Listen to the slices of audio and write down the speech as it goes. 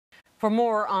For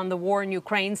more on the war in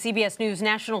Ukraine, CBS News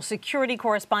national security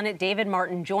correspondent David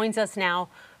Martin joins us now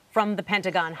from the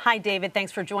Pentagon. Hi, David.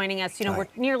 Thanks for joining us. We're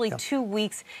nearly 2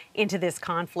 weeks into this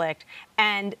conflict,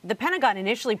 and the Pentagon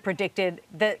initially predicted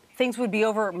that things would be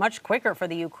over much quicker for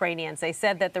the Ukrainians. They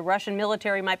said that the Russian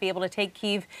military might be able to take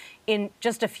Kyiv in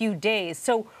just a few days.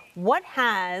 So what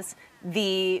has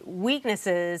the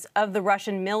weaknesses of the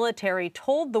Russian military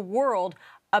told the world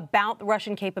about the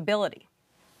Russian capability?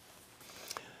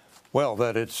 Well,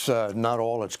 that it's not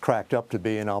all it's cracked up to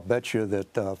be, and I'll bet you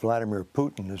that Vladimir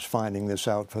Putin is finding this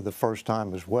out for the first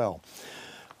time as well.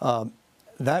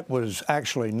 That was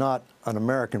actually not an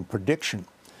American prediction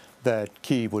that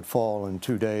Kyiv would fall in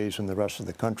 2 days and the rest of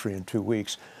the country in 2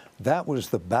 weeks. That was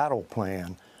the battle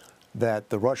plan that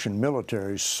the Russian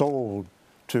military sold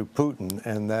to Putin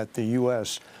and that the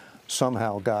U.S.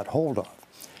 somehow got hold of.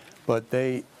 But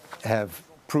they have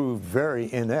proved very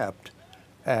inept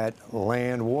at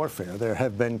land warfare. There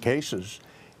have been cases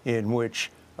in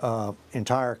which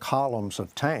entire columns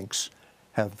of tanks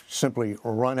have simply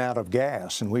run out of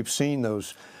gas, and we've seen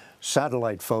those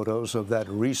satellite photos of that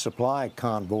resupply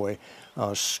convoy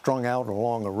strung out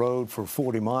along a road for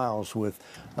 40 miles with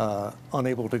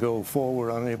unable to go forward,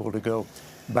 unable to go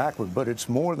backward. But it's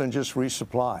more than just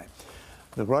resupply.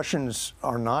 The Russians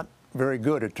are not very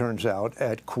good, it turns out,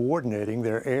 at coordinating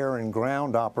their air and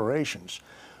ground operations.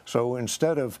 So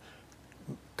instead of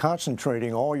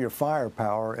concentrating all your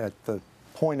firepower at the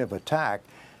point of attack,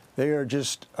 they are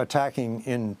just attacking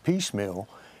in piecemeal,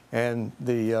 and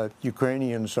the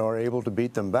Ukrainians are able to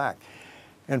beat them back.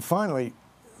 And finally,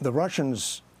 the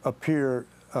Russians appear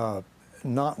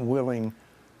not willing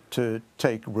to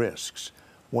take risks.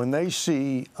 When they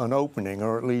see an opening,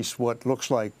 or at least what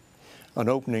looks like an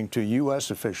opening to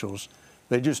U.S. officials,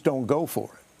 they just don't go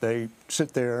for it. They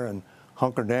sit there and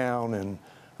hunker down and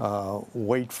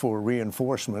wait for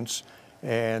reinforcements,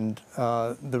 and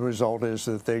the result is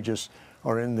that they just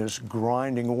are in this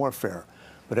grinding warfare.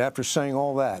 But after saying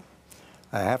all that,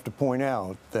 I have to point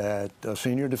out that a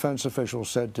senior defense official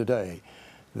said today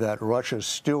that Russia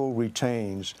still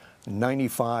retains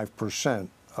 95%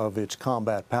 of its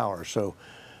combat power. So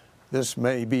this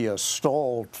may be a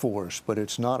stalled force, but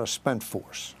it's not a spent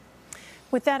force.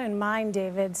 With that in mind,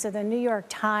 David, so the New York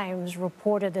Times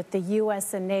reported that the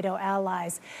U.S. and NATO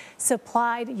allies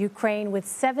supplied Ukraine with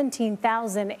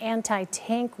 17,000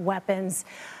 anti-tank weapons.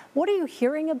 What are you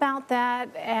hearing about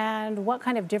that, and what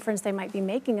kind of difference they might be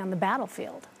making on the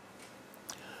battlefield?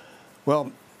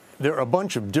 Well, there are a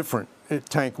bunch of different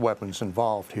tank weapons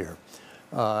involved here,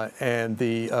 and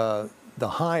the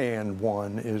high-end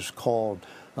one is called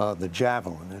the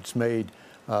Javelin. It's made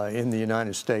in the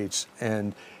United States,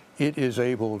 and it is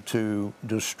able to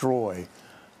destroy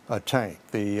a tank.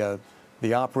 The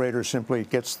operator simply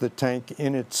gets the tank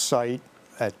in its sight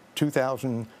at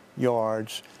 2,000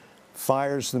 yards,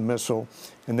 fires the missile,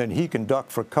 and then he can duck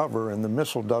for cover, and the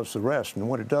missile does the rest. And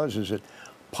what it does is it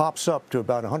pops up to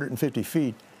about 150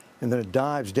 feet, and then it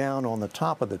dives down on the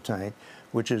top of the tank,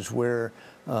 which is where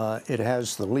it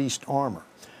has the least armor.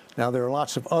 Now, there are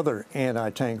lots of other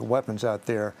anti-tank weapons out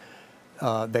there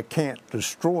that can't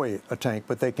destroy a tank,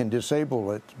 but they can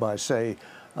disable it by, say,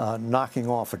 knocking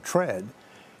off a tread.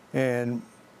 And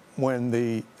when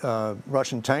the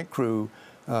Russian tank crew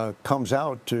comes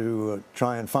out to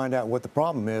try and find out what the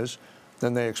problem is,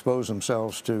 then they expose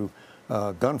themselves to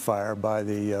gunfire by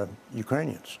the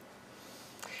Ukrainians.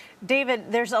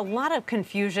 David, there's a lot of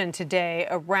confusion today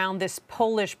around this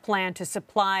Polish plan to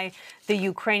supply the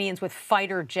Ukrainians with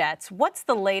fighter jets. What's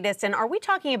the latest, and are we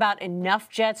talking about enough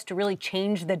jets to really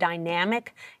change the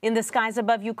dynamic in the skies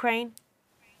above Ukraine?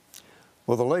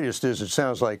 Well, the latest is it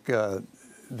sounds like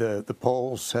the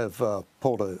Poles have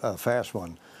pulled a fast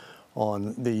one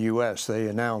on the U.S. They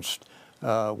announced,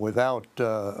 without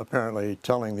apparently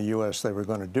telling the U.S. they were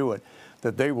going to do it,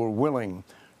 that they were willing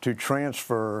to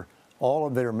transfer all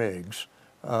of their MiGs,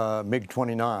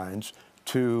 MiG-29s,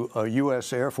 to a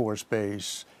U.S. Air Force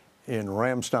base in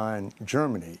Ramstein,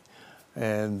 Germany.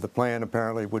 And the plan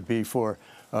apparently would be for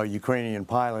Ukrainian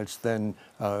pilots then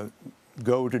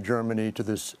go to Germany to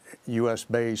this U.S.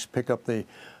 base, pick up the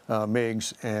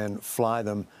MiGs, and fly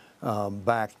them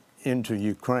back into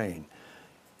Ukraine.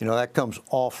 You know, that comes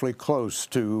awfully close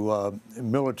to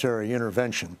military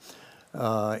intervention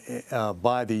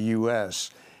by the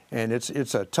U.S., and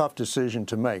it's a tough decision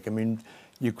to make. I mean,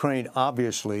 Ukraine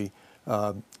obviously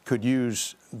could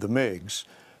use the MiGs.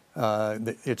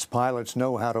 Its pilots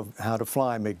know how to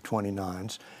fly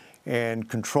MiG-29s, and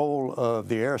control of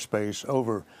the airspace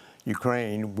over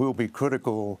Ukraine will be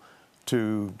critical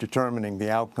to determining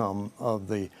the outcome of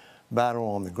the battle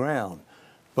on the ground.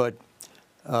 But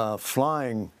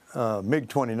flying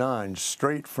MiG-29s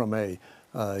straight from a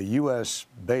U.S.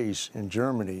 base in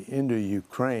Germany into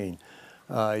Ukraine,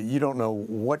 you don't know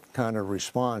what kind of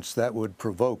response that would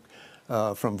provoke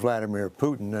from Vladimir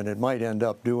Putin, and it might end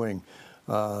up doing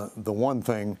the one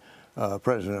thing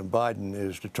President Biden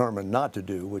is determined not to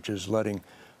do, which is letting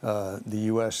the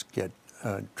U.S. get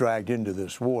dragged into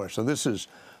this war. So this is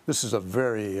a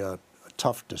very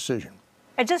tough decision.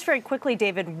 And just very quickly,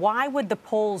 David, why would the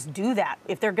Poles do that?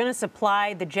 If they're going to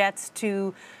supply the jets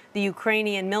to the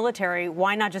Ukrainian military,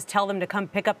 why not just tell them to come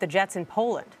pick up the jets in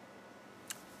Poland?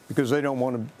 Because they don't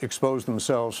want to expose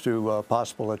themselves to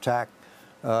possible attack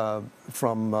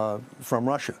from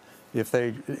Russia. If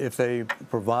they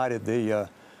provided the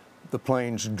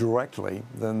planes directly,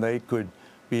 then they could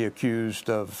be accused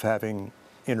of having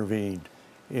intervened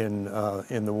in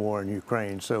the war in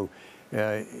Ukraine. So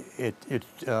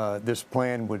this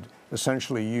plan would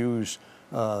essentially use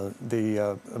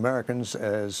the Americans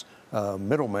as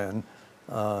middlemen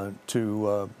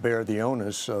to bear the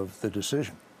onus of the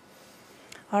decision.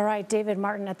 All right, David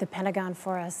Martin at the Pentagon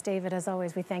for us. David, as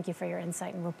always, we thank you for your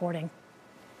insight and reporting.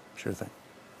 Sure thing.